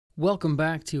Welcome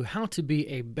back to How to Be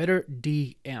a Better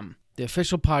DM, the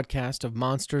official podcast of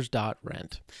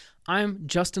Monsters.rent. I'm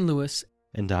Justin Lewis.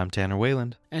 And I'm Tanner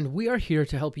Wayland. And we are here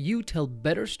to help you tell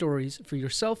better stories for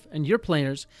yourself and your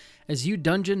players as you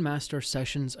dungeon master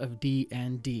sessions of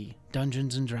D&D,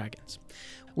 Dungeons & Dragons.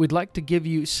 We'd like to give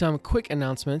you some quick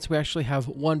announcements. We actually have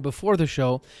one before the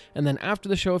show, and then after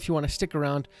the show, if you want to stick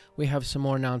around, we have some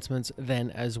more announcements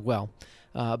then as well.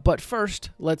 But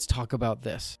first, let's talk about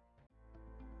this.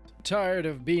 Tired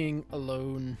of being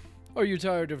alone? Are you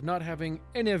tired of not having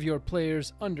any of your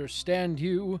players understand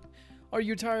you? Are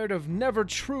you tired of never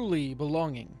truly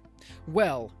belonging?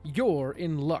 Well, you're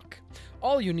in luck.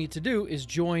 All you need to do is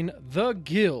join the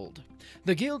Guild.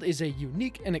 The Guild is a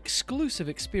unique and exclusive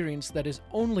experience that is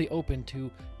only open to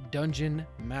Dungeon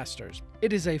Masters.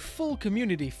 It is a full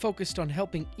community focused on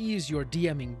helping ease your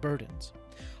DMing burdens.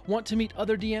 Want to meet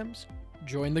other DMs?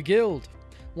 Join the Guild.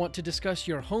 Want to discuss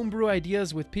your homebrew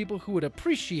ideas with people who would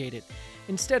appreciate it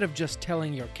instead of just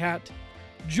telling your cat?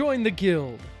 Join the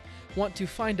Guild. Want to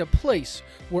find a place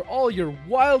where all your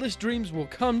wildest dreams will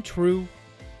come true?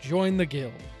 Join the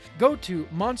Guild. Go to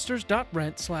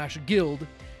monsters.rent/guild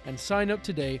and sign up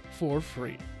today for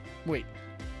free. Wait,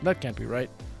 that can't be right.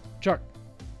 Chuck,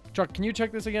 can you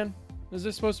check this again? Is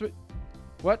this supposed to be...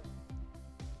 What?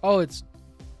 Oh,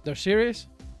 they're serious?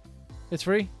 It's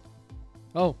free?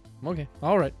 Oh, okay.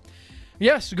 All right.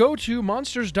 Yes, go to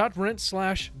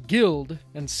monsters.rent/guild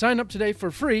and sign up today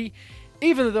for free,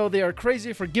 even though they are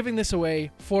crazy for giving this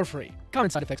away for free. Common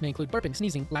side effects may include burping,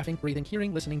 sneezing, laughing, breathing,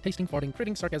 hearing, listening, tasting, farting,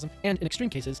 critting, sarcasm, and in extreme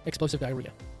cases, explosive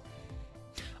diarrhea.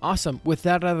 Awesome. With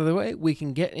that out of the way, we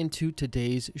can get into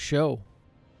today's show.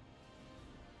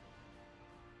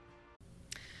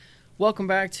 Welcome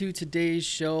back to today's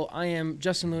show. I am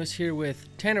Justin Lewis here with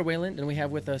Tanner Wayland, and we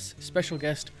have with us special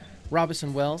guest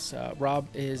Robison Wells. Rob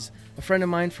is a friend of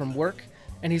mine from work,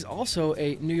 and he's also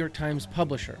a New York Times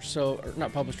publisher.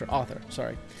 Author,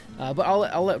 sorry. But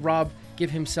I'll let Rob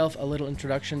give himself a little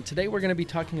introduction. Today we're going to be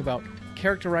talking about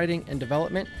character writing and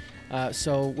development.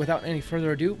 So without any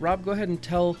further ado, Rob, go ahead and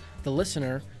tell the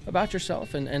listener about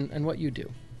yourself and what you do.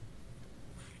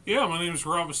 Yeah, my name is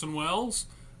Robison Wells.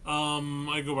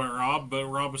 I go by Rob, but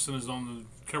Robison is on the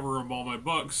cover of all my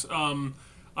books.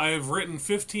 I have written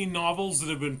 15 novels that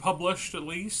have been published, at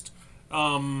least.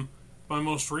 My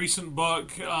most recent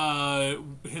book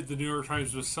hit the New York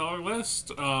Times bestseller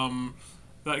list.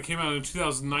 That came out in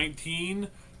 2019,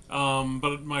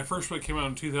 but my first book came out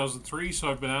in 2003,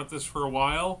 so I've been at this for a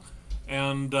while,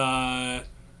 and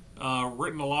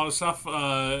written a lot of stuff.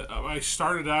 I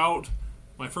started out,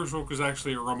 my first book was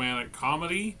actually a romantic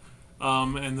comedy,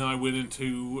 and then I went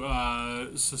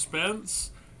into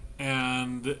suspense,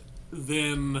 and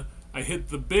then I hit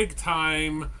the big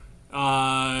time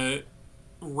writing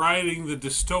the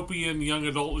dystopian young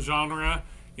adult genre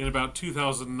in about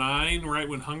 2009, right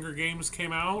when Hunger Games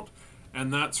came out,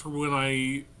 and that's when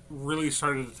I really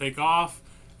started to take off.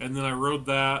 And then I wrote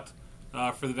that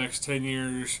for the next 10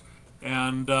 years,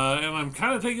 and I'm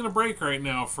kind of taking a break right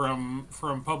now from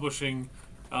publishing,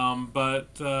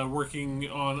 but working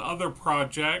on other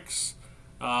projects.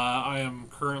 I am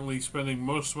currently spending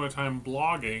most of my time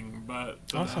blogging, but...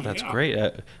 Awesome, that's great.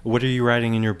 What are you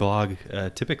writing in your blog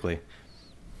typically?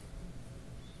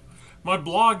 My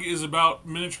blog is about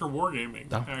miniature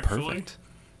wargaming, actually. Perfect.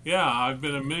 Yeah, I've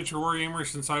been a miniature wargamer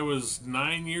since I was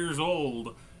 9 years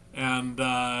old, and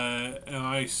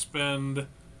I spend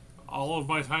all of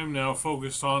my time now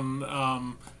focused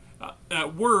on,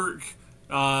 at work,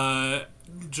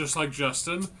 just like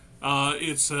Justin.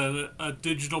 It's a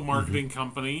digital marketing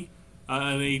company,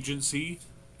 an agency,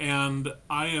 and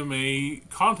I am a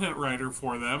content writer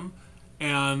for them.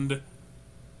 And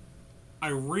I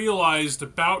realized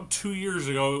about 2 years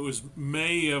ago, it was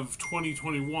May of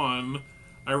 2021,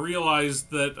 I realized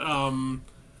that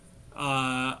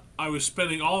I was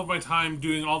spending all of my time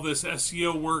doing all this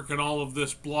SEO work and all of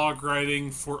this blog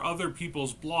writing for other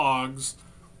people's blogs.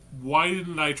 Why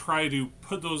didn't I try to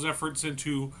put those efforts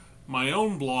into my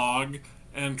own blog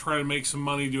and try to make some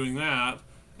money doing that?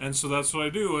 And so that's what I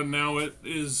do, and now now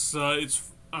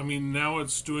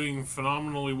it's doing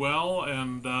phenomenally well,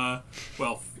 and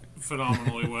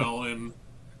phenomenally well in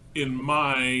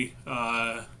my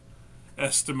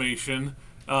estimation.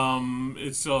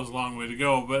 It still has a long way to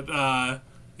go, but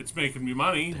it's making me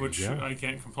money, which I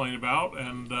can't complain about,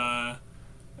 and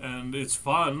it's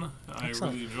fun. Excellent. I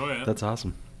really enjoy it. That's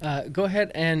awesome. Go ahead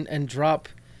and drop,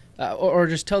 or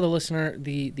just tell the listener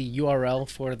the URL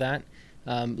for that.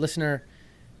 Listener,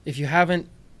 if you haven't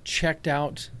checked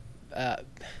out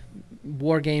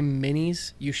Wargame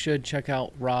minis, you should check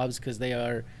out Rob's, because they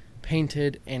are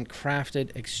painted and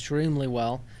crafted extremely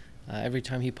well. Every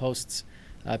time he posts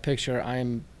a picture,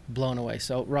 I'm blown away.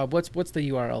 So, Rob, what's the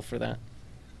URL for that?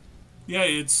 Yeah,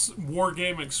 it's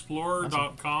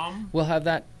wargameexplorer.com. Awesome. We'll have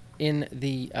that in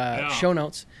the show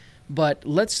notes. But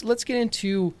let's get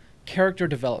into character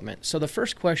development. So the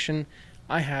first question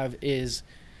I have is,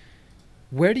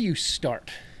 where do you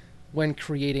start when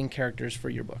creating characters for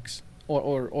your books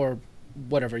or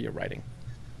whatever you're writing?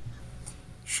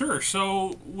 Sure.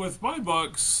 So with my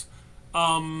books,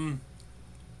 I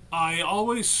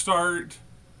always start,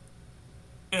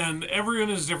 and everyone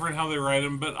is different how they write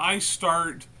them, but I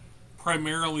start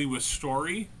primarily with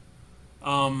story.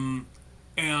 And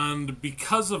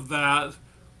because of that,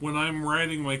 when I'm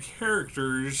writing my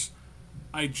characters,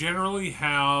 I generally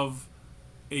have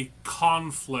a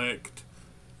conflict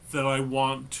that I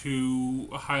want to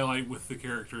highlight with the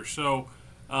character. So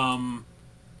I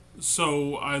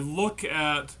look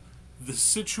at the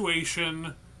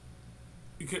situation,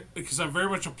 because I'm very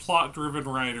much a plot-driven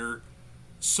writer.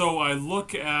 So I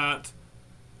look at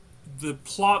the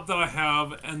plot that I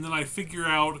have, and then I figure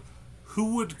out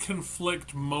who would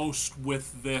conflict most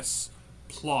with this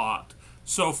plot.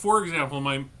 So, for example,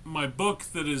 my book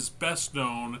that is best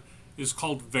known is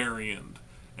called Variant,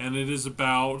 and it is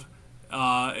about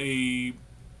it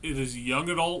is a young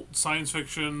adult science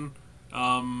fiction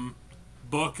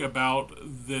book about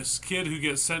this kid who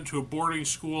gets sent to a boarding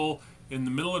school in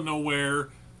the middle of nowhere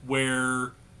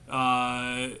where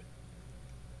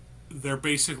they're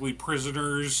basically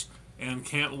prisoners and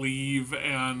can't leave,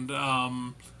 and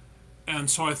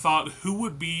so I thought, who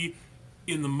would be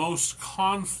in the most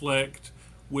conflict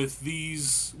with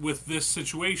this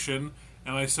situation?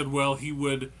 And I said, well, he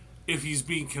would, if he's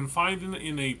being confined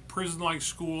in a prison-like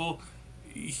school,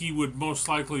 he would most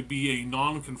likely be a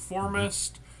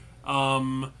nonconformist.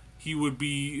 He would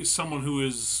be someone who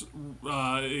is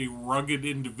a rugged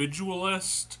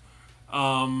individualist.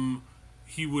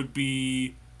 He would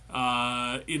be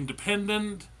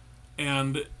independent,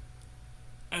 and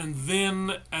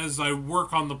then as I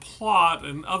work on the plot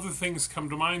and other things come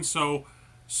to mind, so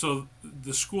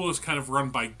the school is kind of run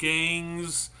by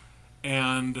gangs,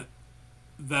 and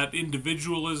that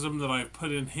individualism that I've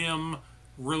put in him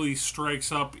really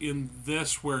strikes up in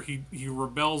this, where he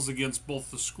rebels against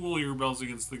both the school, he rebels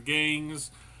against the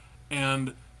gangs,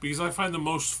 and because I find the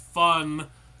most fun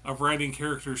of writing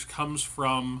characters comes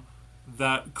from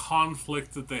that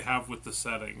conflict that they have with the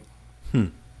setting.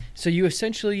 So you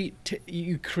essentially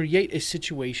you create a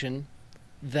situation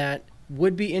that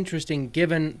would be interesting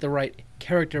given the right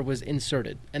character was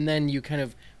inserted, and then you kind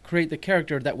of create the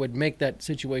character that would make that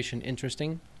situation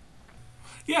interesting.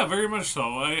 Yeah, very much so.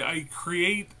 I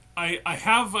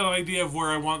have an idea of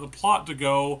where I want the plot to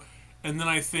go, and then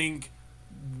I think,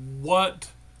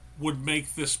 what would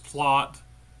make this plot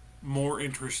more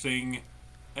interesting,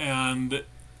 and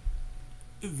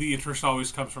the interest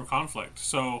always comes from conflict.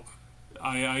 So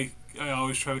I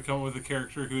always try to come up with a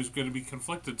character who's going to be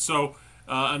conflicted. So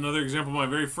another example, my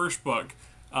very first book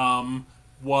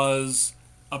was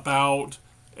about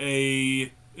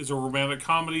is a romantic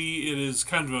comedy. It is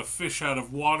kind of a fish out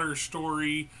of water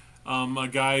story. A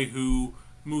guy who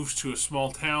moves to a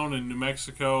small town in New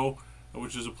Mexico,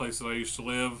 which is a place that I used to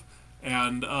live,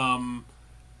 and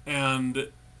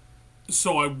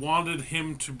so I wanted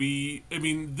him to be. I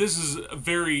mean, this is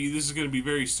going to be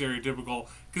very stereotypical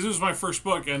because it was my first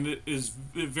book, and it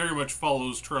very much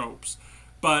follows tropes.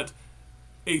 But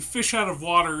a fish out of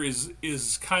water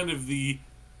is kind of the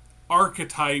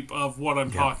archetype of what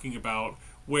I'm talking about,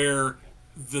 where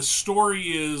the story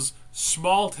is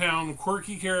small town,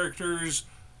 quirky characters,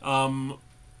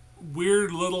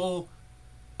 weird little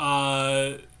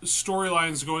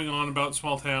storylines going on about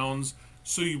small towns.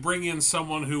 So you bring in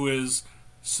someone who is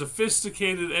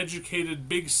sophisticated, educated,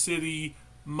 big city,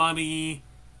 money,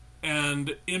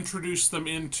 and introduce them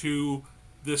into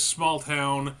this small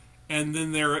town, and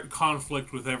then they're at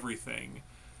conflict with everything.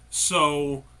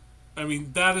 So, I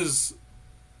mean,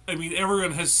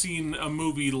 everyone has seen a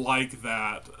movie like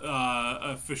that,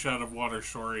 a fish out of water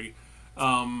story.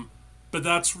 But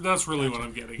that's really what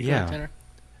I'm getting. Yeah,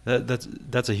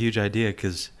 that's a huge idea,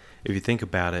 because if you think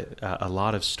about it, a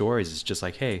lot of stories is just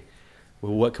like, hey,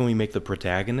 well, what can we make the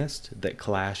protagonist that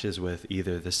clashes with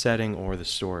either the setting or the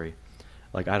story?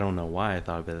 Like, I don't know why I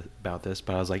thought about this,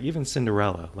 but I was like, even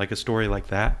Cinderella, like a story like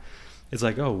that, it's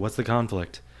like, oh, what's the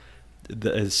conflict?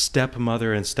 The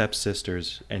stepmother and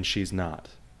stepsisters, and she's not.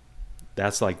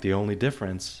 That's like the only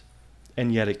difference,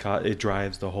 and yet it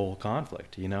drives the whole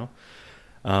conflict, you know?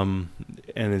 And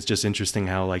it's just interesting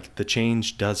how, like, the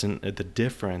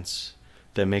difference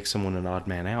that makes someone an odd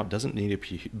man out doesn't need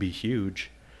to be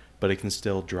huge, but it can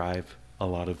still drive a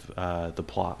lot of the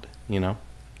plot, you know?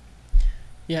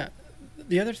 Yeah.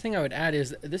 The other thing I would add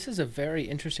is this is a very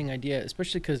interesting idea,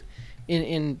 especially because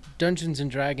in Dungeons and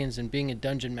Dragons and being a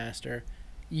dungeon master,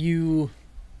 you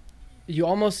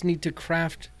almost need to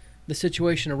craft the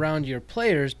situation around your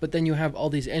players, but then you have all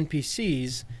these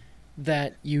NPCs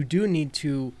that you do need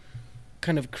to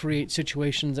kind of create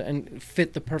situations and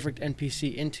fit the perfect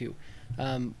NPC into.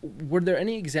 Were there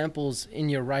any examples in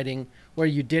your writing where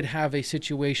you did have a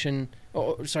situation,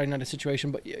 oh, sorry, not a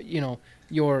situation, but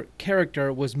your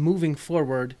character was moving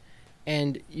forward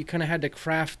and you kind of had to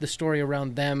craft the story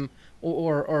around them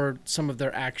or some of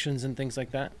their actions and things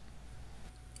like that?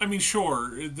 I mean,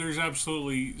 sure, there's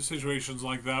absolutely situations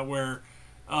like that where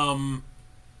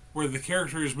the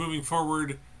character is moving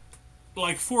forward.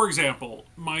 Like, for example,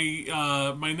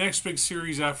 my next big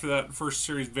series after that first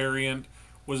series variant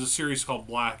was a series called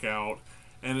Blackout,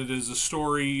 and it is a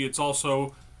story. It's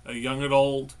also a young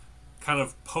adult, kind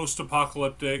of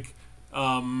post-apocalyptic,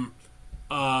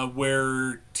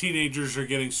 where teenagers are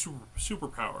getting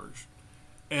superpowers,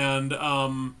 and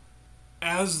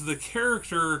as the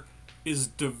character is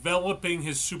developing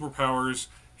his superpowers,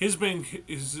 his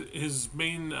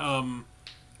main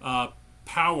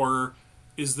power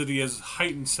is that he has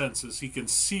heightened senses. He can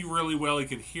see really well. He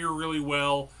can hear really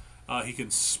well. He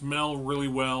can smell really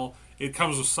well. It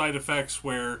comes with side effects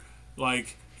where,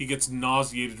 like, he gets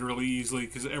nauseated really easily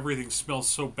because everything smells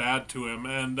so bad to him,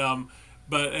 and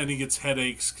he gets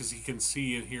headaches because he can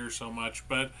see and hear so much.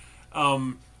 But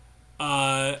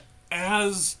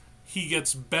as he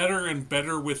gets better and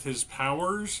better with his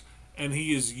powers, and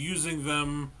he is using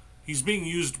them, he's being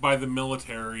used by the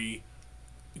military,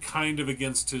 kind of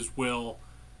against his will.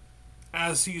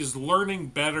 As he is learning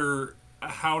better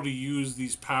how to use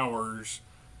these powers,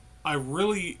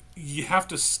 you have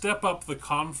to step up the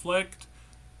conflict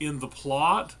in the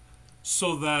plot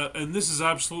so that, and this is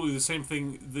absolutely the same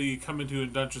thing that you come into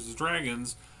in Dungeons and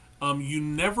Dragons, you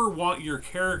never want your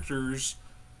characters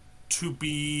to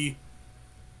be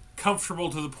comfortable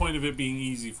to the point of it being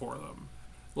easy for them.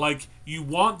 Like, you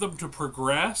want them to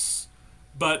progress,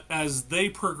 but as they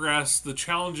progress, the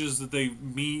challenges that they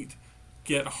meet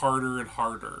get harder and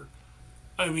harder.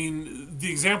 I mean, the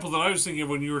example that I was thinking of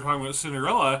when you were talking about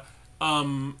Cinderella,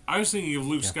 I was thinking of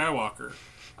Luke Skywalker.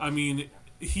 I mean,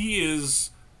 he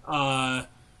is... it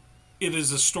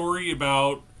is a story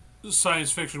about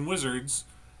science fiction wizards,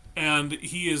 and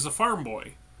he is a farm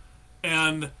boy.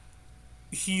 And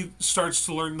he starts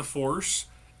to learn the Force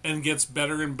and gets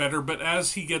better and better, but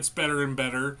as he gets better and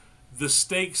better, the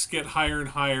stakes get higher and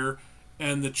higher,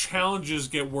 and the challenges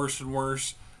get worse and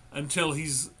worse until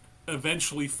he's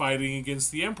eventually fighting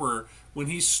against the Emperor. When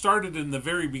he started in the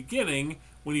very beginning,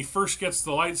 when he first gets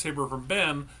the lightsaber from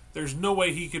Ben, there's no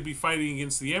way he could be fighting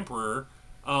against the Emperor.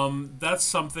 That's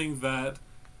something that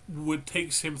would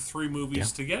takes him 3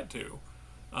 movies to get to.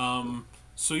 And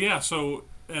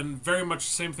very much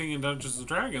the same thing in Dungeons and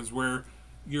Dragons, where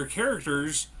your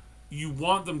characters, you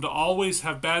want them to always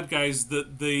have bad guys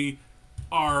that they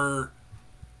are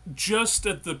just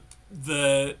at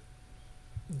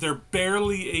they're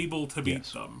barely able to beat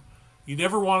them. You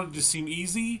never want it to seem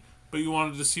easy, but you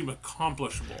want it to seem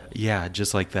accomplishable. Yeah,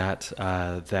 just like that.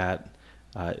 That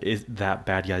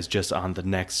bad guy's just on the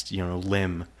next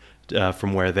limb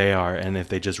from where they are, and if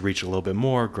they just reach a little bit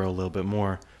more, grow a little bit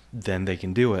more, then they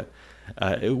can do it.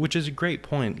 Which is a great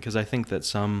point, because I think that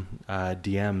some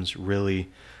DMs really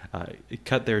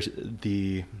cut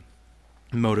the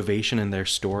motivation in their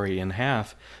story in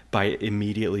half by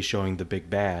immediately showing the big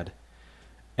bad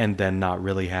and then not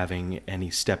really having any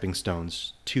stepping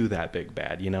stones to that big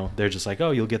bad. They're just like,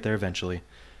 oh, you'll get there eventually.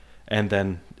 And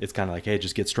then it's kind of like, hey,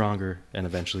 just get stronger and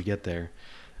eventually get there.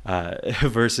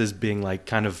 Versus being like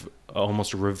kind of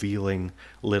almost revealing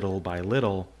little by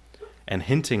little and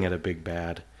hinting at a big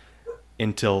bad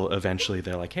until eventually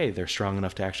they're like, hey, they're strong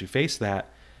enough to actually face that,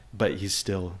 but he's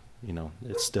still,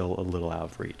 it's still a little out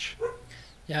of reach.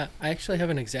 Yeah, I actually have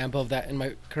an example of that in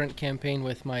my current campaign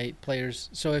with my players.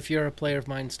 So if you're a player of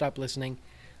mine, stop listening.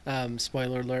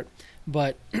 Spoiler alert.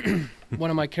 But one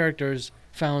of my characters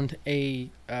found a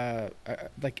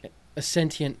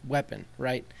sentient weapon,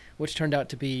 right? Which turned out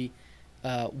to be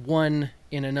one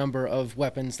in a number of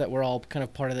weapons that were all kind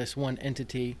of part of this one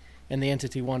entity, and the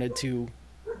entity wanted to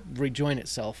rejoin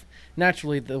itself.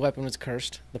 Naturally, the weapon was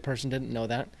cursed. The person didn't know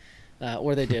that,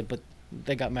 or they did, but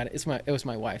they got mad. It was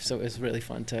my wife, so it was really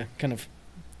fun to kind of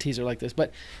tease her like this.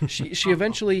 But she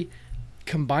eventually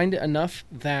combined it enough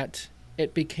that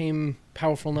it became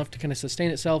powerful enough to kind of sustain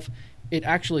itself. It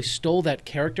actually stole that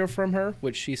character from her,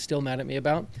 which she's still mad at me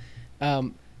about.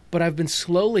 But I've been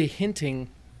slowly hinting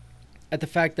at the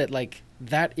fact that, like,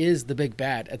 that is the big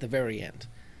bad at the very end.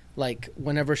 like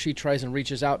whenever she tries and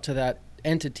reaches out to that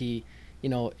entity,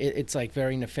 it's like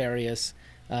very nefarious.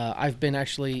 I've been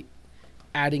actually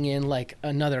adding in like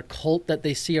another cult that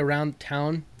they see around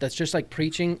town that's just like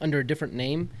preaching under a different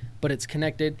name, but it's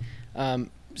connected.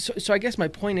 So I guess my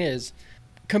point is,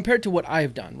 compared to what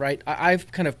I've done, right? I've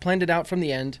kind of planned it out from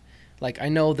the end. Like, I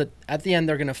know that at the end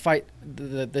they're going to fight,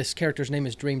 this character's name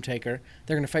is Dreamtaker.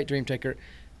 They're going to fight Dreamtaker.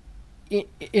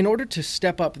 In order to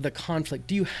step up the conflict,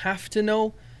 do you have to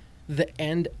know the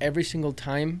end every single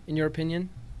time, in your opinion?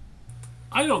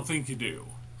 I don't think you do.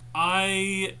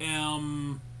 I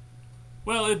am...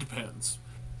 Well, it depends.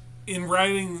 In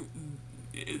writing,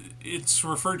 it's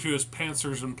referred to as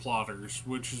pantsers and plotters,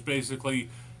 which is basically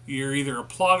you're either a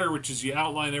plotter, which is you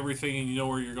outline everything and you know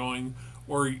where you're going,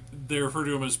 or they refer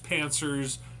to them as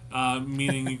pantsers,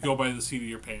 meaning you go by the seat of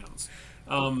your pants.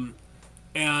 And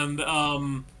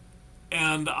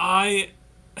I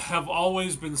have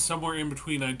always been somewhere in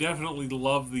between. I definitely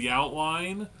love the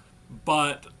outline,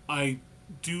 but I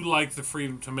do like the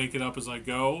freedom to make it up as I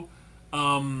go.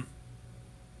 But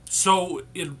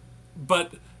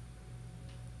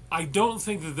I don't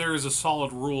think that there is a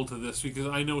solid rule to this, because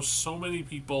I know so many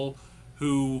people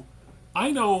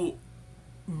I know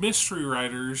mystery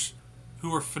writers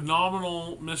who are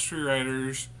phenomenal mystery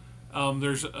writers.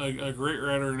 There's a great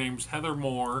writer named Heather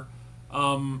Moore,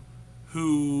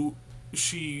 who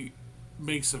she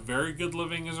makes a very good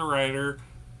living as a writer,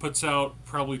 puts out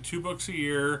probably 2 books a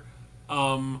year.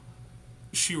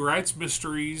 She writes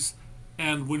mysteries,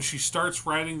 and when she starts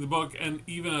writing the book, and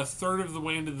even a third of the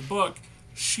way into the book,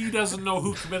 she doesn't know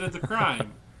who committed the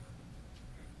crime.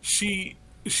 She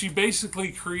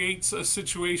basically creates a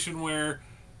situation where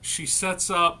she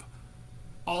sets up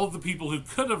all the people who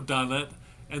could have done it,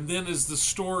 and then as the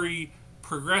story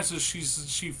progresses,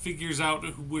 she figures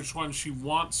out which one she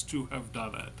wants to have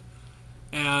done it.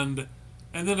 And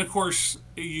then, of course,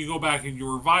 you go back and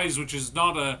you revise, which is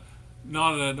not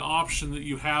an option that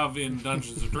you have in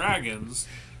Dungeons and Dragons.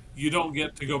 You don't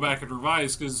get to go back and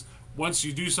revise, because once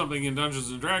you do something in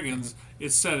Dungeons and Dragons,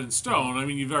 it's set in stone. I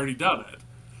mean, you've already done it.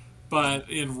 But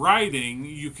in writing,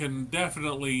 you can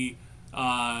definitely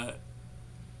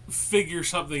figure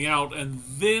something out and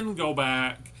then go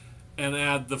back and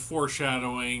add the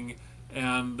foreshadowing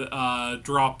and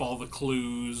drop all the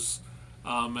clues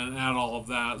and add all of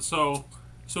that. So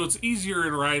it's easier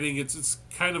in writing. It's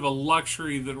kind of a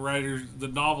luxury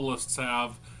that novelists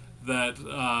have that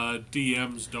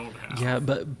DMs don't have. Yeah,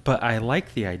 but I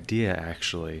like the idea,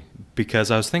 actually,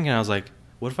 because I was like,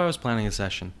 what if I was planning a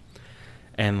session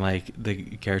and like the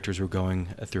characters were going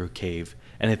through a cave,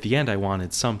 and at the end I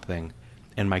wanted something,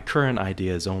 and my current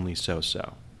idea is only so.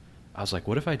 I was like,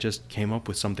 what if I just came up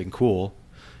with something cool?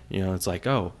 It's like,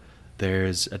 oh,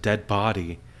 there's a dead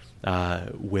body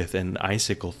with an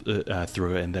icicle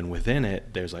through it, and then within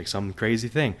it there's like some crazy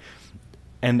thing,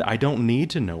 and I don't need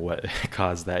to know what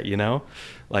caused that.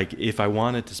 Like, if I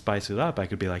wanted to spice it up, I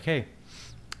could be like, hey,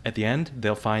 at the end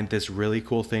they'll find this really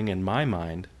cool thing in my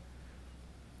mind,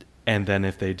 and then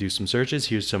if they do some searches,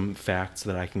 here's some facts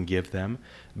that I can give them,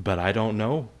 but I don't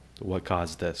know what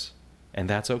caused this, and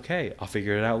that's okay. I'll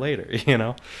figure it out later.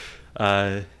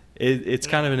 It's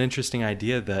kind of an interesting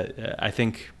idea that I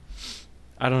think,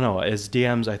 I don't know, as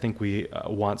DMs, I think we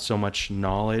want so much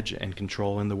knowledge and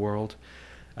control in the world,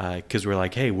 because we're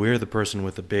like, hey, we're the person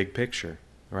with the big picture,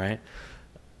 right?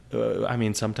 I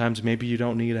mean, sometimes maybe you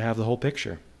don't need to have the whole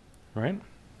picture, right?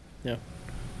 Yeah.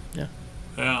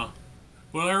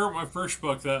 When I wrote my first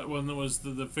book, that one that was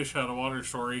the fish out of water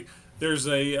story, there's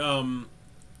a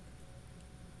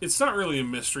it's not really a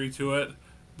mystery to it,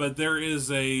 but there is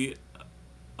a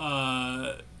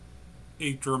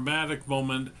dramatic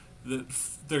moment that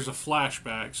there's a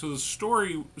flashback. So the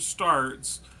story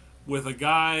starts with a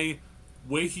guy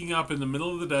waking up in the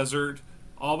middle of the desert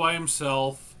all by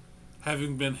himself,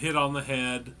 having been hit on the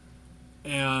head,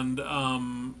 and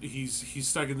he's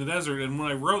stuck in the desert. And when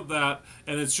I wrote that,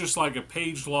 and it's just like a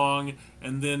page long,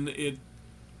 and then it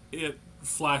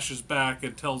flashes back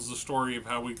and tells the story of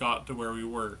how we got to where we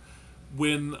were.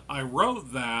 When I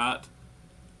wrote that,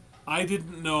 I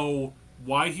didn't know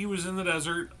why he was in the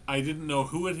desert. I didn't know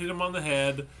who had hit him on the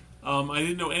head. I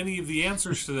didn't know any of the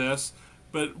answers to this.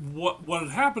 But what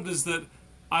had happened is that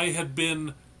I had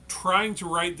been trying to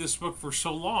write this book for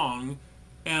so long,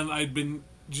 and I'd been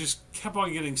just kept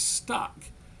on getting stuck.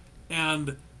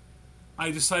 And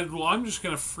I decided, well, I'm just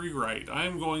going to free write.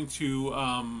 I'm going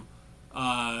to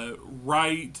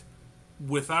write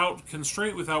without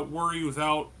constraint, without worry,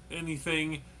 without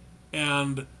anything.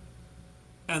 And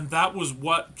that was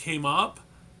what came up.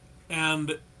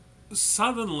 And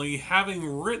suddenly, having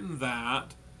written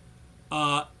that,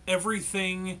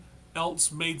 everything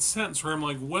else made sense. Where I'm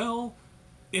like, well,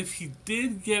 if he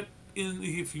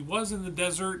was in the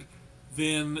desert,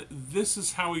 then this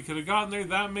is how he could have gotten there.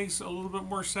 That makes a little bit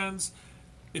more sense.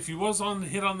 If he was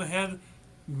hit on the head,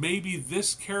 maybe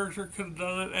this character could have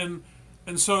done it.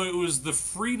 And so it was the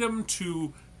freedom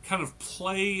to kind of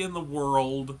play in the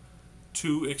world,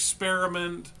 to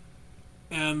experiment,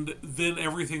 and then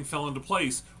everything fell into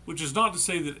place. Which is not to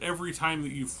say that every time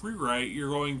that you free write, you're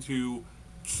going to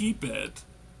keep it,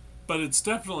 but it's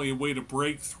definitely a way to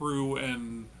break through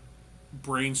and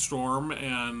brainstorm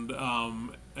and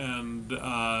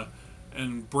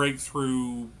break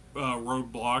through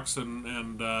roadblocks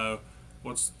and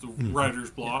what's the writer's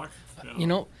block. Yeah. You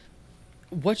know,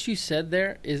 what you said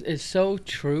there is so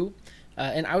true,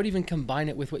 and I would even combine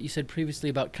it with what you said previously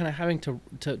about kind of having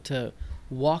to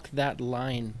walk that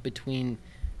line between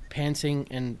pantsing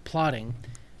and plotting.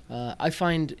 I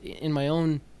find in my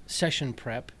own session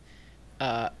prep,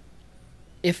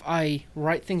 if I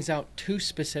write things out too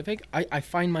specific, I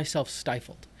find myself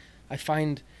stifled. I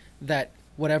find that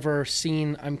whatever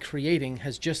scene I'm creating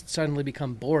has just suddenly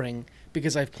become boring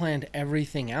because I've planned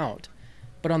everything out.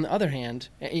 But on the other hand,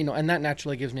 and that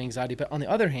naturally gives me anxiety, but on the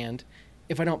other hand,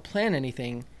 if I don't plan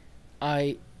anything,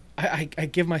 I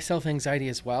give myself anxiety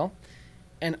as well.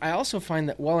 And I also find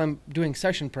that while I'm doing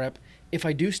session prep, if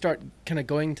I do start kind of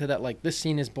going to that, like, this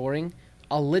scene is boring,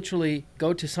 I'll literally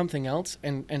go to something else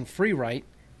and free write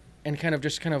and kind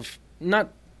of not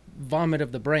vomit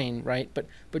of the brain, right? But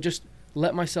just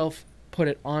let myself put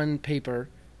it on paper,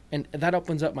 and that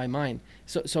opens up my mind.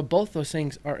 So both those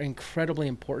things are incredibly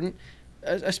important,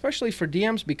 especially for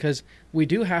DMs, because we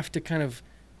do have to kind of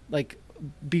like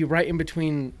be right in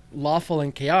between lawful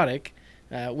and chaotic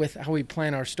with how we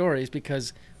plan our stories,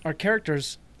 because our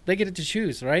characters, they get to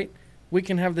choose, right? We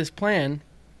can have this plan,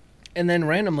 and then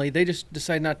randomly they just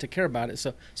decide not to care about it.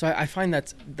 So I find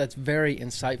that's very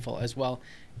insightful as well.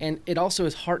 And it also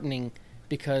is heartening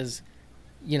because,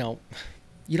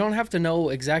 you don't have to know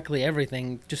exactly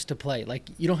everything just to play. Like,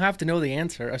 you don't have to know the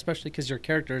answer, especially because your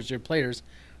characters, your players,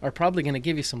 are probably going to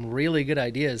give you some really good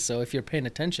ideas. So if you're paying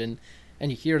attention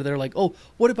and you hear they're like, oh,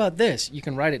 what about this? You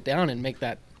can write it down and make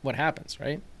that what happens,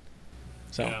 right?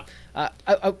 So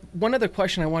one other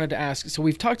question I wanted to ask. So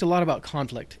we've talked a lot about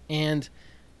conflict. And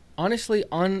honestly,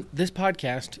 on this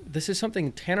podcast, this is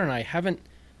something Tanner and I haven't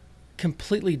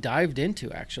completely dived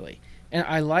into, actually. And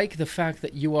I like the fact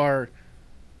that you are,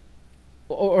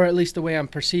 or at least the way I'm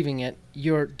perceiving it,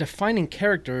 you're defining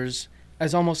characters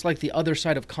as almost like the other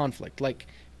side of conflict. Like,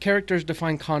 characters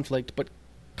define conflict, but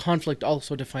conflict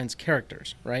also defines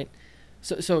characters, right?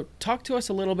 So talk to us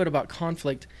a little bit about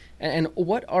conflict, and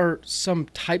what are some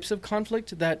types of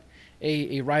conflict that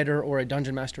a writer or a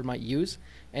dungeon master might use,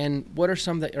 and what are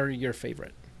some that are your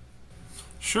favorite?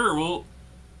 Sure. Well,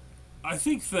 I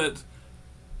think that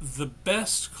the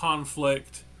best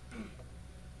conflict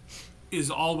is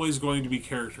always going to be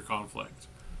character conflict.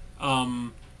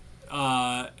 And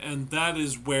that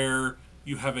is where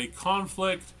you have a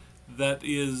conflict that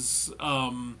is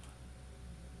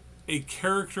a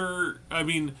character. I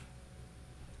mean,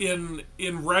 in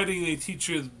writing, they teach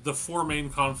you the four main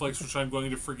conflicts, which I'm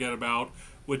going to forget about,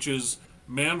 which is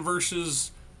man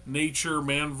versus nature,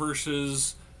 man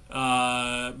versus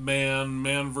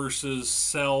man versus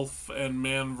self, and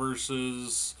man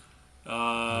versus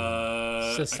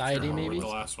society. I can't remember maybe what the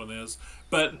last one is,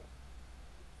 but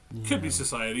could be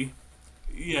society.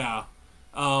 Yeah.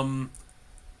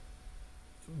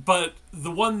 But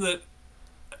the one that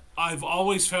I've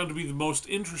always found to be the most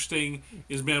interesting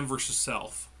is man versus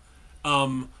self,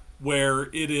 where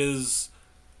it is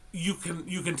you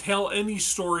can tell any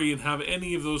story and have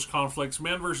any of those conflicts.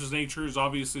 Man versus nature is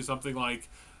obviously something like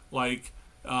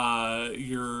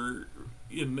you're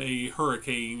in a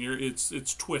hurricane.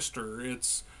 It's Twister.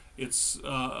 It's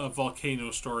a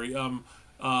volcano story.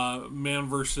 Man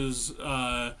versus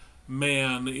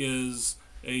man is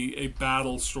a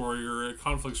battle story or a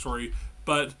conflict story.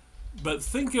 But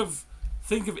think of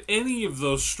any of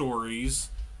those stories.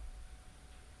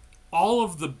 All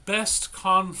of the best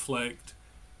conflict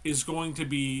is going to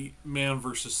be man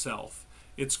versus self.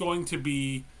 It's going to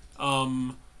be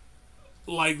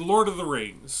like Lord of the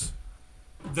Rings.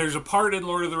 There's a part in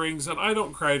Lord of the Rings, and I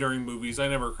don't cry during movies. I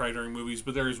never cry during movies,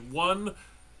 but there is one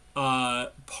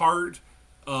part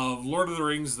of Lord of the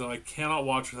Rings that I cannot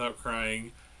watch without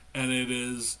crying, and it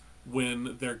is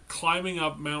when they're climbing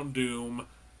up Mount Doom,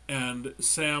 and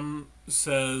Sam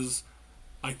says,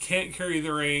 "I can't carry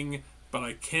the ring, but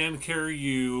I can carry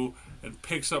you," and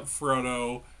picks up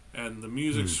Frodo, and the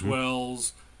music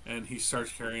swells, and he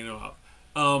starts carrying him up.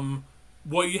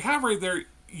 What you have right there,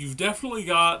 you've definitely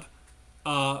got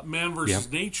man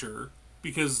versus nature,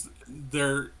 because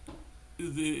you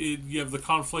have the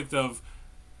conflict of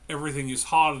everything is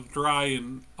hot and dry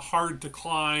and hard to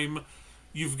climb.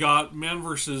 You've got man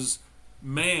versus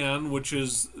man, which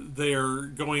is they're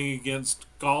going against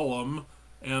Gollum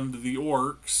and the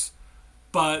orcs.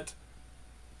 But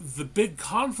the big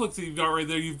conflict that you've got right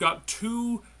there, you've got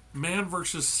two man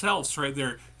versus selves right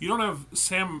there. You don't have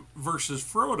Sam versus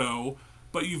Frodo,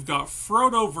 but you've got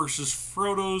Frodo versus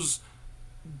Frodo's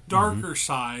darker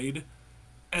side,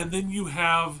 and then you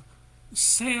have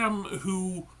Sam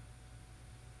who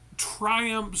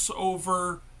triumphs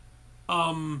over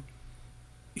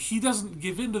he doesn't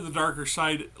give in to the darker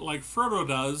side like Frodo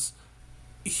does.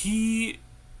 He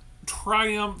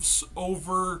triumphs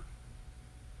over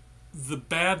the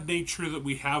bad nature that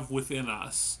we have within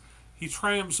us. He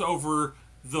triumphs over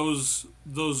those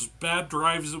bad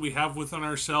drives that we have within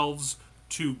ourselves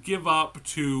to give up,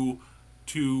 to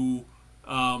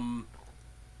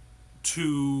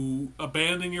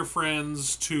abandon your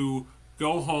friends, to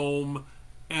go home,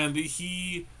 and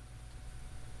he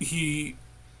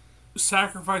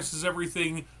sacrifices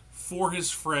everything for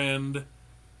his friend,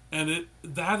 and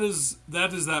that is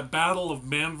that battle of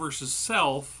man versus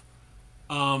self.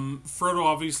 Frodo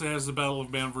obviously has the battle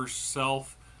of man versus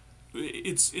self.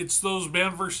 It's those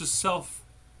man versus self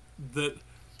that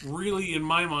really, in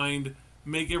my mind,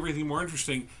 make everything more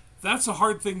interesting. That's a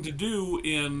hard thing to do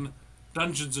in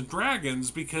Dungeons and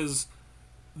Dragons, because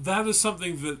that is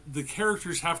something that the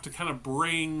characters have to kind of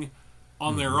bring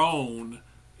on their own.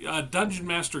 A dungeon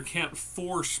master can't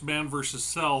force man versus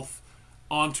self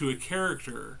onto a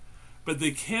character, but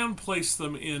they can place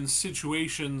them in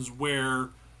situations where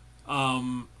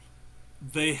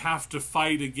they have to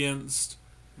fight against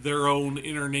their own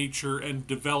inner nature and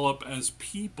develop as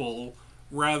people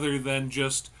rather than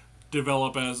just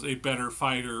develop as a better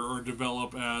fighter or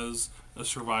develop as a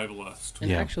survivalist.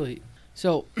 And actually,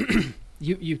 so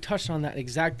you touched on that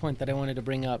exact point that I wanted to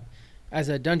bring up. As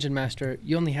a dungeon master,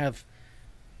 you only have,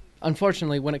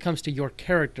 unfortunately, when it comes to your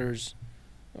characters,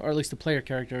 or at least the player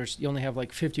characters, you only have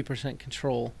like 50%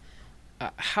 control.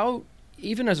 How,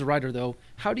 even as a writer though,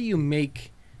 how do you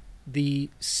make the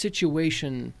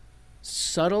situation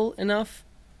subtle enough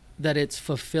that it's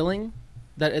fulfilling,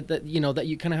 that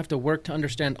you kind of have to work to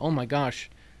understand, oh my gosh,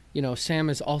 Sam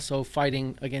is also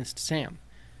fighting against Sam,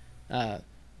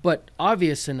 but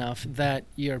obvious enough that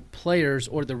your players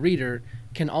or the reader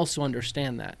can also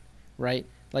understand that, right?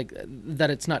 Like that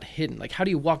it's not hidden. Like, how do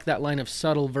you walk that line of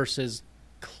subtle versus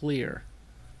clear?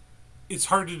 It's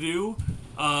hard to do,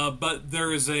 but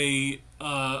there is a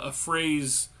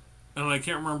phrase, and I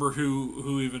can't remember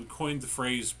who even coined the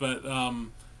phrase, but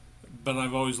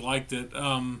I've always liked it.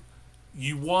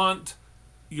 You want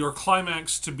your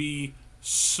climax to be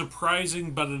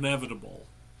surprising but inevitable,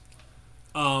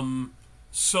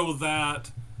 so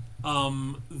that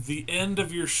the end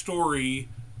of your story,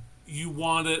 you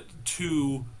want it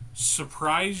to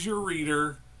surprise your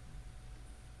reader,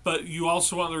 but you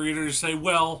also want the reader to say,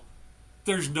 well,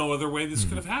 there's no other way this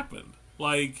could have happened.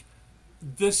 Like,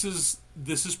 this is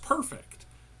perfect.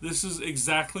 This is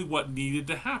exactly what needed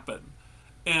to happen.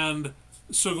 And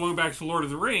so going back to Lord of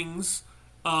the Rings,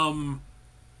 now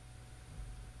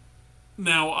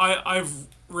I've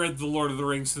read the Lord of the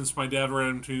Rings since my dad read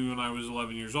them to me when I was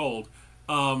 11 years old.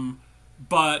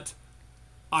 But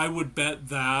I would bet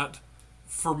that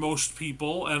for most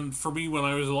people, and for me when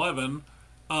I was 11,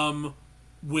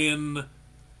 when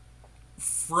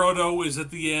Frodo is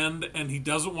at the end and he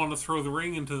doesn't want to throw the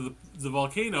ring into the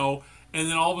volcano, and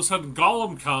then all of a sudden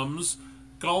Gollum comes,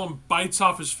 Gollum bites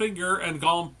off his finger, and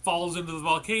Gollum falls into the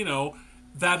volcano.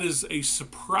 That is a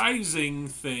surprising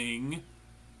thing,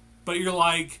 but you're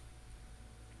like,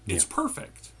 it's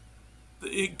perfect.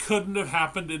 It couldn't have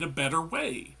happened in a better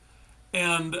way.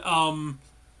 And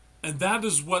that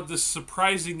is what this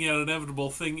surprising yet inevitable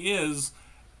thing is.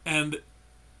 And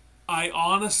I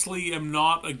honestly am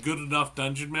not a good enough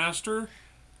dungeon master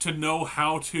to know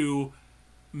how to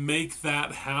make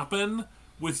that happen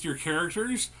with your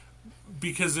characters,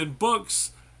 because in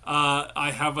books,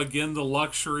 I have again the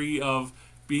luxury of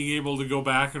being able to go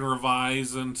back and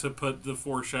revise and to put the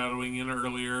foreshadowing in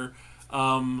earlier,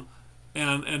 and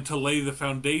to lay the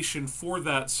foundation for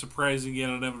that surprising yet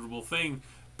inevitable thing.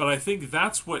 But I think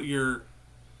that's what you're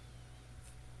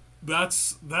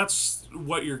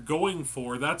going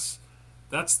for. That's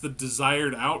the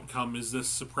desired outcome, is this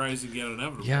surprising yet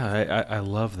inevitable. Yeah, I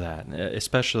love that.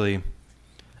 Especially,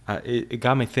 it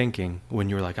got me thinking when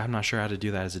you were like, I'm not sure how to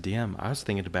do that as a DM. I was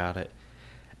thinking about it,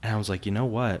 and I was like, you know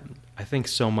what? I think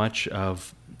so much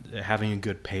of having a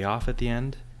good payoff at the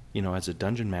end, as a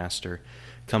dungeon master,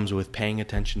 comes with paying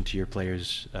attention to your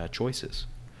players' choices.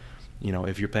 You know,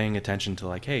 if you're paying attention to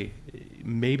like, hey,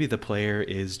 maybe the player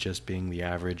is just being the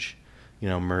average, you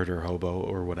know, murder hobo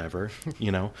or whatever,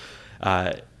 you know,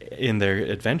 in their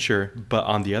adventure. But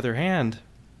on the other hand,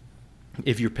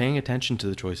 if you're paying attention to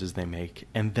the choices they make,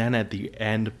 and then at the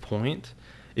end point,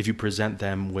 if you present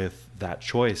them with that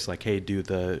choice, like, hey, do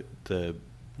the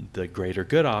greater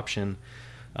good option,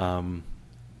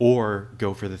 or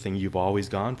go for the thing you've always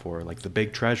gone for, like the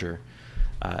big treasure,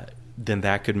 then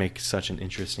that could make such an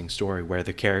interesting story where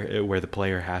the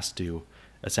player has to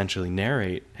essentially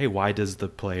narrate, hey, why does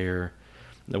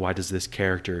this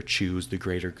character choose the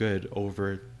greater good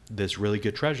over this really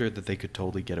good treasure that they could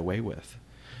totally get away with,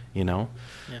 you know?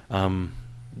 Yeah.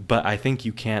 But I think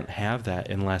you can't have that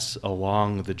unless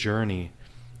along the journey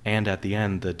and at the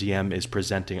end the DM is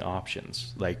presenting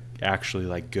options, like actually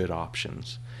like good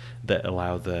options that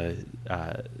allow the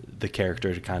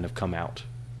character to kind of come out,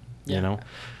 you know?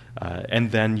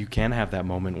 And then you can have that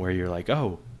moment where you're like,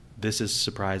 oh, this is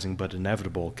surprising but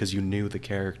inevitable, because you knew the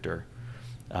character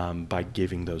by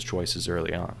giving those choices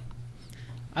early on.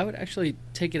 I would actually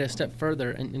take it a step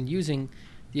further and using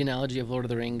the analogy of Lord of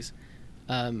the Rings.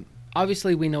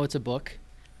 Obviously, we know it's a book,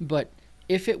 but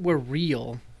if it were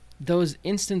real, those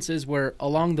instances where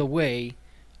along the way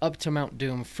up to Mount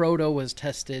Doom, Frodo was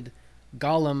tested,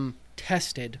 Gollum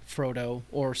tested Frodo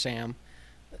or Sam,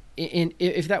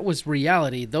 if that was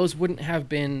reality, those wouldn't have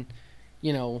been,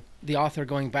 you know, the author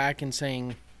going back and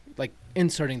saying, like,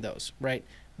 inserting those, right?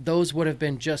 Those would have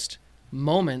been just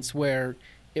moments where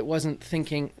it wasn't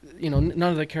thinking, you know,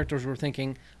 none of the characters were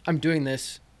thinking, I'm doing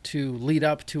this to lead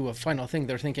up to a final thing.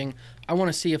 They're thinking, I want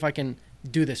to see if I can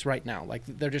do this right now. Like,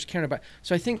 they're just caring about.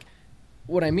 So I think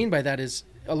what I mean by that is,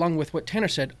 along with what Tanner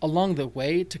said, along the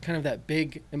way to kind of that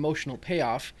big emotional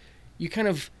payoff,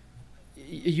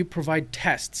 you provide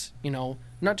tests, you know,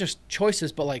 not just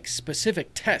choices, but like specific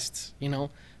tests, you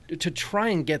know, to try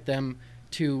and get them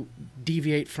to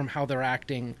deviate from how they're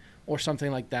acting or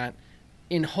something like that,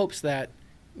 in hopes that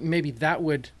maybe that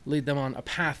would lead them on a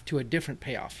path to a different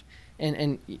payoff.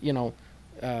 And you know,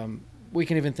 we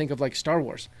can even think of like Star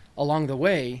Wars. Along the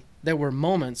way, there were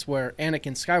moments where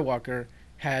Anakin Skywalker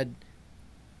had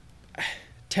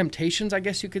temptations, I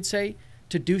guess you could say,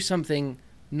 to do something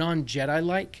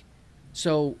non-Jedi-like.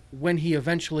 So when he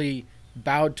eventually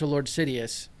bowed to Lord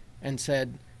Sidious and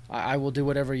said, I will do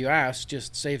whatever you ask,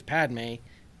 just save Padme,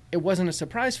 it wasn't a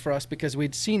surprise for us because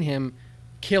we'd seen him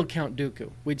kill Count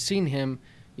Dooku. We'd seen him,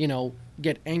 you know,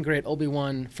 get angry at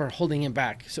Obi-Wan for holding him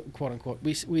back, so, quote unquote.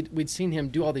 We'd seen him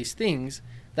do all these things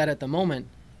that at the moment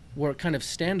were kind of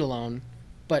standalone,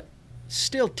 but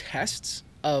still tests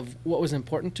of what was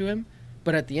important to him.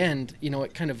 But at the end, you know,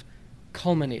 it kind of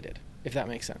culminated, if that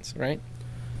makes sense, right?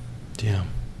 Yeah.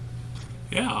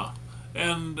 Yeah.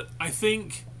 And I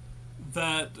think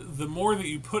that the more that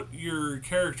you put your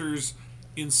characters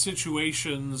in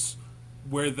situations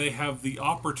where they have the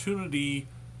opportunity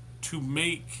to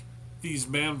make these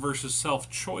man versus self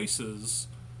choices,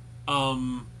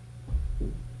 and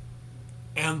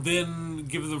then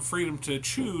give them freedom to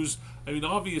choose. I mean,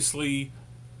 obviously,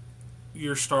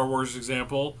 your Star Wars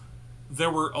example, there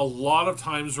were a lot of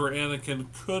times where Anakin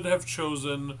could have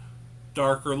chosen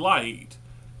dark or light,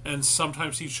 and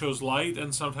sometimes he chose light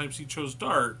and sometimes he chose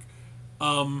dark,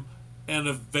 and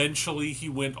eventually he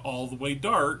went all the way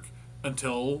dark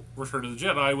until Return of the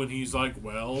Jedi, when he's like,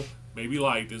 well, maybe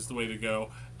light is the way to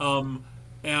go.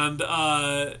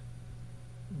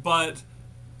 But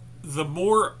the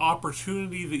more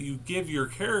opportunity that you give your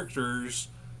characters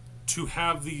to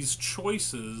have these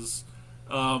choices,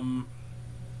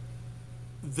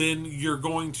 then you're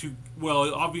going to,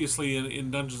 well, obviously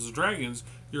in Dungeons & Dragons,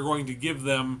 you're going to give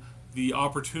them the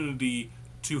opportunity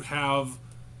to have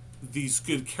these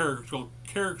good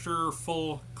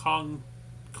characterful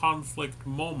conflict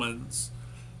moments.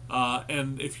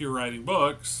 And if you're writing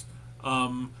books,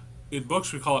 in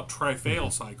books we call it try-fail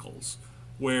cycles,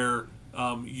 where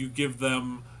you give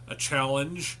them a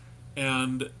challenge,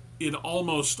 and in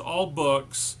almost all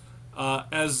books,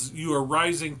 as you are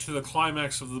rising to the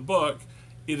climax of the book,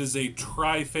 it is a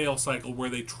try-fail cycle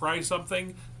where they try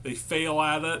something, they fail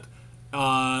at it,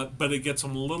 but it gets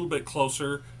them a little bit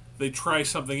closer. They try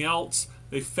something else,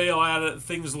 they fail at it,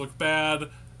 things look bad,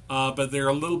 but they're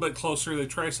a little bit closer. They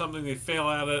try something, they fail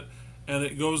at it, and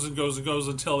it goes and goes and goes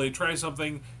until they try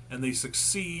something and they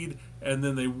succeed, and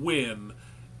then they win.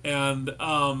 And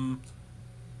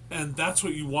that's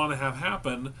what you want to have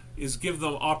happen, is give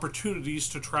them opportunities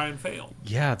to try and fail.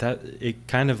 Yeah, that it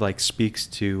kind of like speaks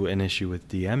to an issue with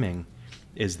DMing,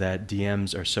 is that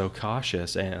DMs are so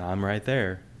cautious, and I'm right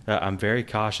there. I'm very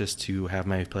cautious to have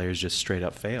my players just straight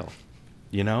up fail.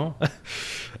 You know,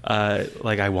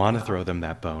 like I want to throw them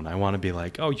that bone. I want to be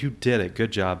like, "Oh, you did it,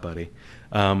 good job, buddy."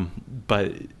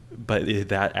 But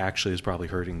that actually is probably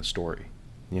hurting the story.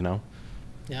 You know?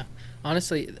 Yeah.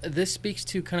 Honestly, this speaks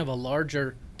to kind of a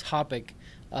larger topic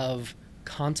of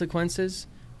consequences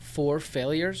for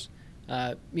failures.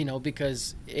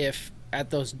 Because if at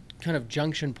those kind of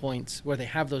junction points where they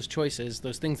have those choices,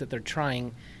 those things that they're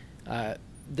trying,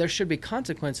 there should be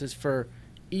consequences for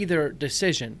either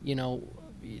decision.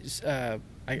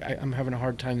 I'm having a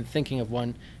hard time thinking of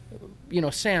one.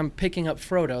 Sam picking up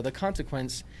Frodo, the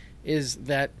consequence is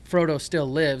that Frodo still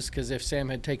lives, because if Sam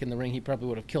had taken the ring, he probably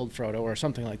would have killed Frodo or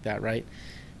something like that, right?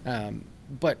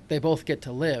 But they both get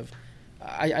to live.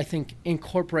 I think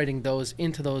incorporating those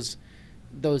into those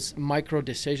micro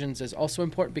decisions is also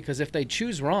important, because if they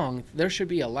choose wrong, there should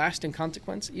be a lasting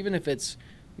consequence, even if it's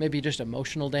maybe just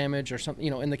emotional damage or something.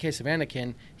 In the case of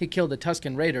Anakin, he killed the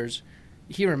Tusken Raiders.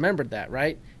 He remembered that,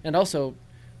 right? And also,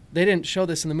 they didn't show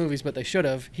this in the movies, but they should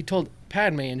have. He told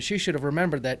Padme, and she should have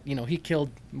remembered that, he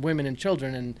killed women and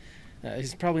children, and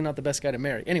he's probably not the best guy to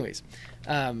marry. Anyways,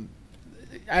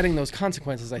 adding those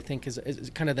consequences, I think, is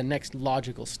kind of the next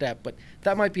logical step. But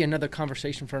that might be another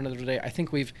conversation for another day. I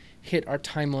think we've hit our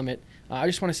time limit. I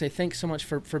just want to say thanks so much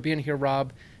for being here,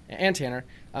 Rob and Tanner.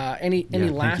 Any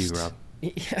last... Thank you, Rob.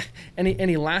 Yeah,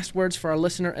 any last words for our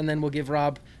listener, and then we'll give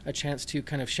Rob a chance to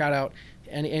kind of shout out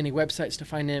any websites to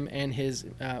find him and his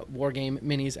wargame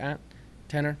minis at.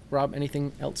 Tanner, Rob,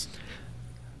 anything else?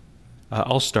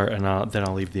 I'll start, and then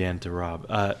I'll leave the end to Rob.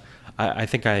 I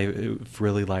think I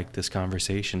really like this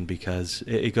conversation, because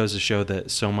it goes to show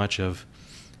that so much of,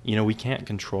 we can't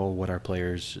control what our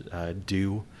players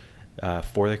do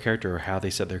for their character or how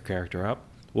they set their character up.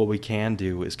 What we can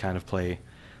do is kind of play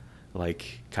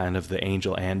like kind of the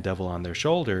angel and devil on their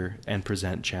shoulder and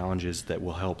present challenges that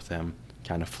will help them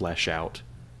kind of flesh out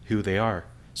who they are,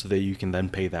 so that you can then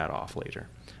pay that off later.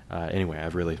 Anyway,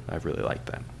 I've really liked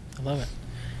that. I love it.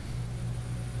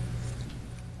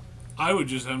 I would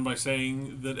just end by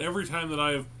saying that every time that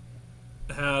I've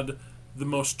had the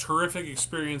most terrific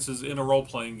experiences in a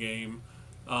role-playing game,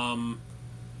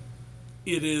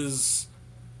 it is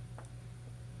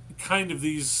kind of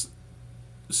these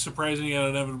surprising and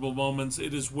inevitable moments.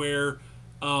 It is where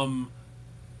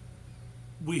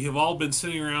we have all been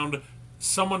sitting around,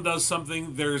 someone does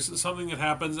something, there's something that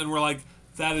happens, and we're like,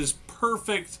 that is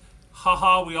perfect,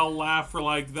 haha, we all laugh, we're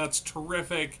like, that's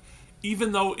terrific.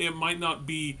 Even though it might not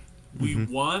be we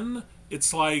won,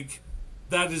 it's like,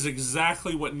 that is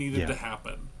exactly what needed to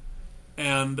happen.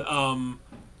 And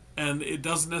it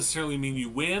doesn't necessarily mean you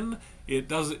win. It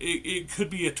could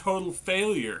be a total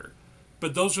failure.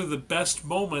 But those are the best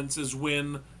moments, is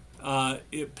when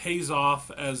it pays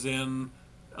off, as in,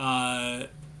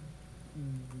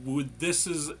 this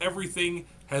is everything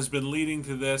has been leading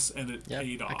to this, and it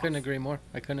paid off. I couldn't agree more.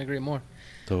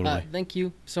 Totally. Thank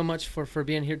you so much for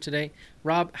being here today.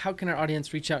 Rob, how can our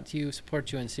audience reach out to you,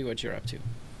 support you, and see what you're up to?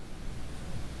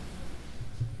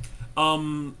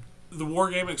 The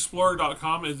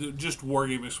wargameexplorer.com is just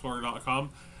wargameexplorer.com.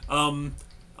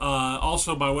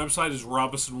 Also, my website is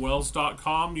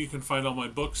robisonwells.com. You can find all my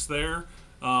books there.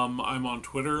 I'm on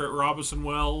Twitter at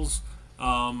robisonwells,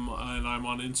 and I'm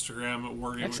on Instagram at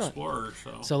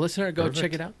wargameexplorer. So listener, go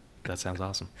check it out. That sounds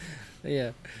awesome.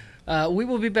 Yeah. We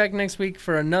will be back next week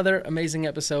for another amazing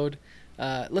episode.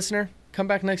 Listener, come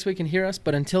back next week and hear us.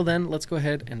 But until then, let's go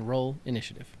ahead and roll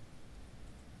initiative.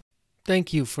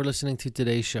 Thank you for listening to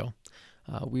today's show.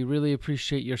 We really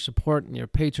appreciate your support and your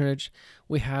patronage.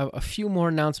 We have a few more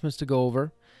announcements to go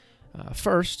over.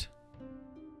 First,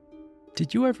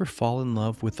 did you ever fall in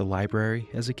love with the library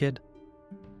as a kid?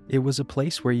 It was a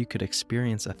place where you could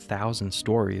experience 1,000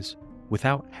 stories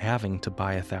without having to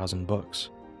buy 1,000 books.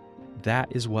 That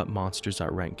is what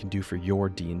Monsters.rent can do for your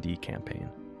D&D campaign.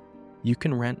 You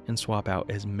can rent and swap out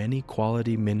as many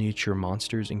quality miniature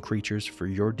monsters and creatures for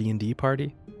your D&D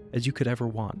party as you could ever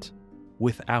want,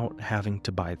 without having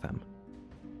to buy them.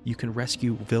 You can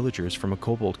rescue villagers from a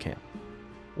kobold camp,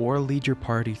 or lead your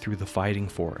party through the fighting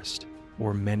forest,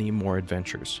 or many more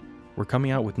adventures. We're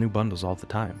coming out with new bundles all the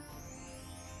time.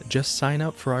 Just sign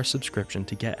up for our subscription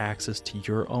to get access to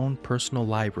your own personal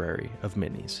library of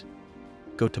minis.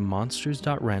 Go to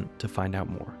monsters.rent to find out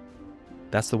more.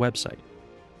 That's the website.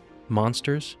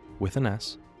 Monsters, with an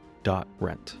S,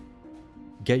 .rent.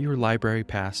 Get your library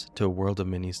pass to a world of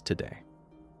minis today.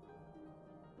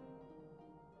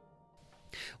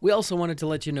 We also wanted to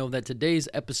let you know that today's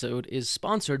episode is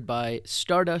sponsored by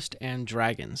Stardust and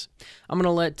Dragons. I'm going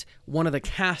to let one of the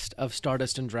cast of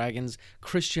Stardust and Dragons,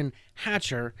 Christian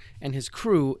Hatcher, and his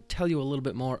crew tell you a little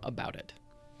bit more about it.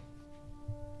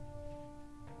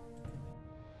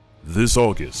 This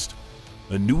August,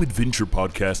 a new adventure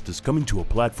podcast is coming to a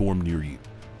platform near you,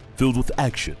 filled with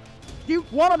action, Shoot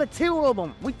one of the two of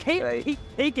them. We can't keep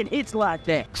taking hits like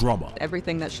that. drama,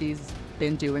 Everything that she's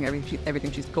been doing,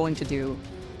 everything she's going to do,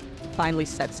 finally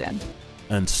sets in.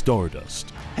 and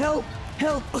stardust. Help!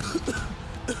 Help!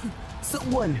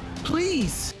 Someone,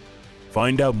 please!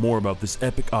 Find out more about this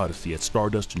epic odyssey at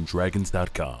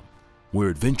stardustanddragons.com, where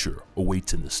adventure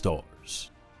awaits in the stars.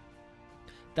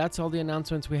 That's all the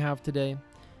announcements we have today.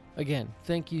 Again,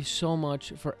 thank you so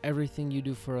much for everything you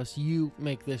do for us. You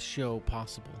make this show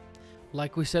possible.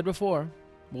 Like we said before,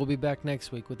 we'll be back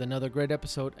next week with another great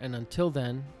episode, and until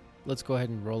then, let's go ahead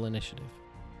and roll initiative.